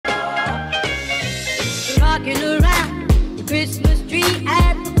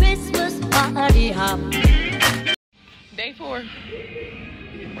Or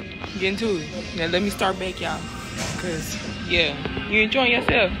get into it. Now let me start back, y'all. Cause yeah, you enjoying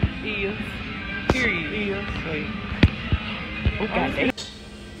yourself? Yeah. Period. Yeah. Wait. Okay.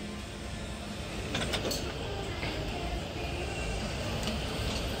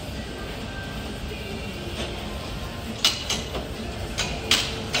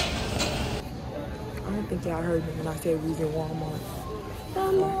 I don't think y'all heard me when I said we was in Walmart.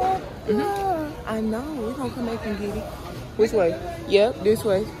 I know. We're gonna come back and get it. Which way? Yep, this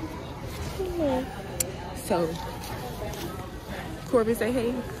way. So, Corbin, say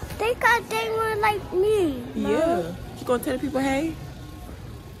hey. They thought they were like me. Mom. Yeah. You gonna tell the people hey?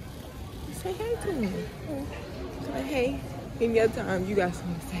 Say hey to them. Say hey. Any other time you got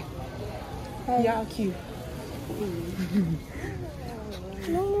something to say. Hey. Y'all cute.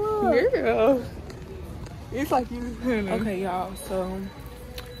 Girl. It's like you. Okay, y'all. So,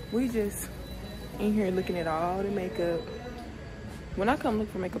 we just in here looking at all the makeup. When I come look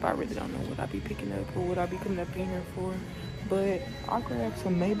for makeup, I really don't know what I be picking up or what I be coming up in here for. But I grabbed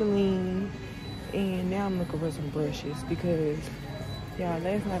some Maybelline, and now I'm looking for some brushes because, yeah,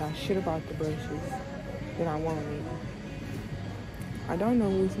 last night I should have bought the brushes that I wanted. I don't know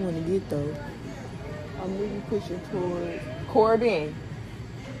which one to get though. I'm really pushing towards Corbin.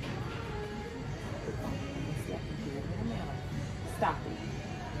 Stop it.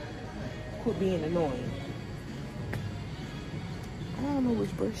 Quit being annoying. I don't know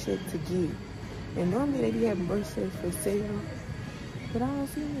which brush set to get. And normally they be having brush sets for sale, but I don't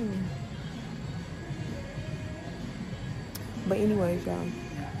see them. But anyways, y'all,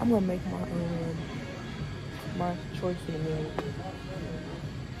 I'm gonna make my choice in a minute.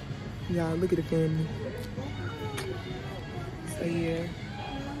 Y'all, look at the family. So yeah,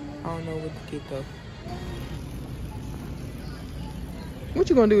 I don't know what to get though. What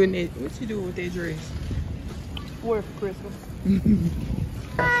you gonna do in that? What you do with that dress? Wear it for Christmas.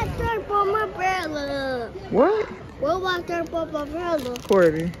 I turned for my umbrella. What? What was turned for my umbrella?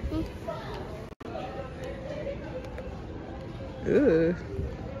 Corbin. Ugh.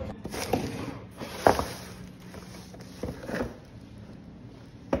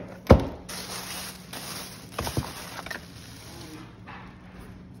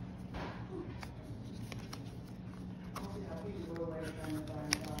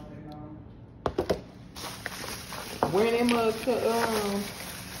 Wearing that mug to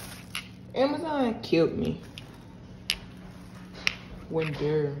Amazon killed me. When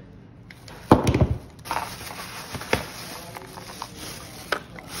there.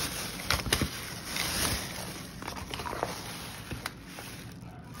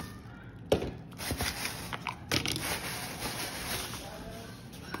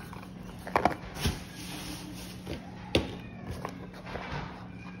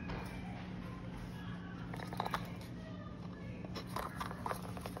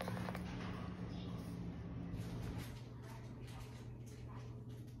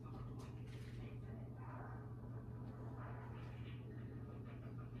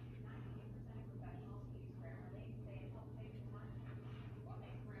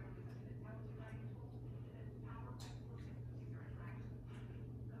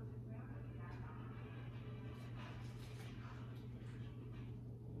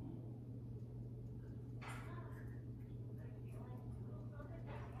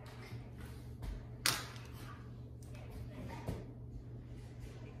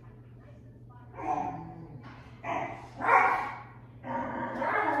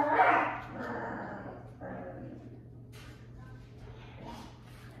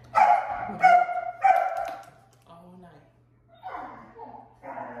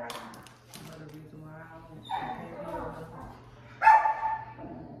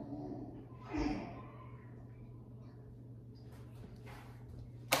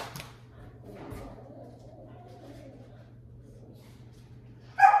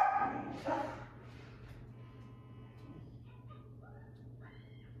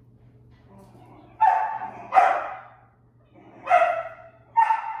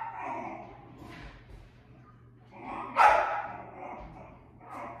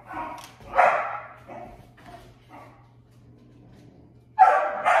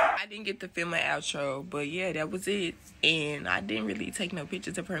 I didn't get to film an outro, but yeah, that was it. And I didn't really take no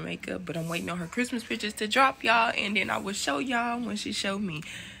pictures of her makeup, but I'm waiting on her Christmas pictures to drop, y'all, and then I will show y'all when she showed me.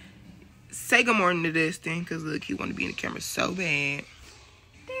 Say good morning to Dustin, because look, he want to be in the camera so bad.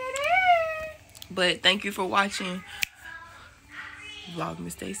 But thank you for watching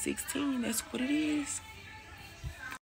Vlogmas Day 16. That's what it is.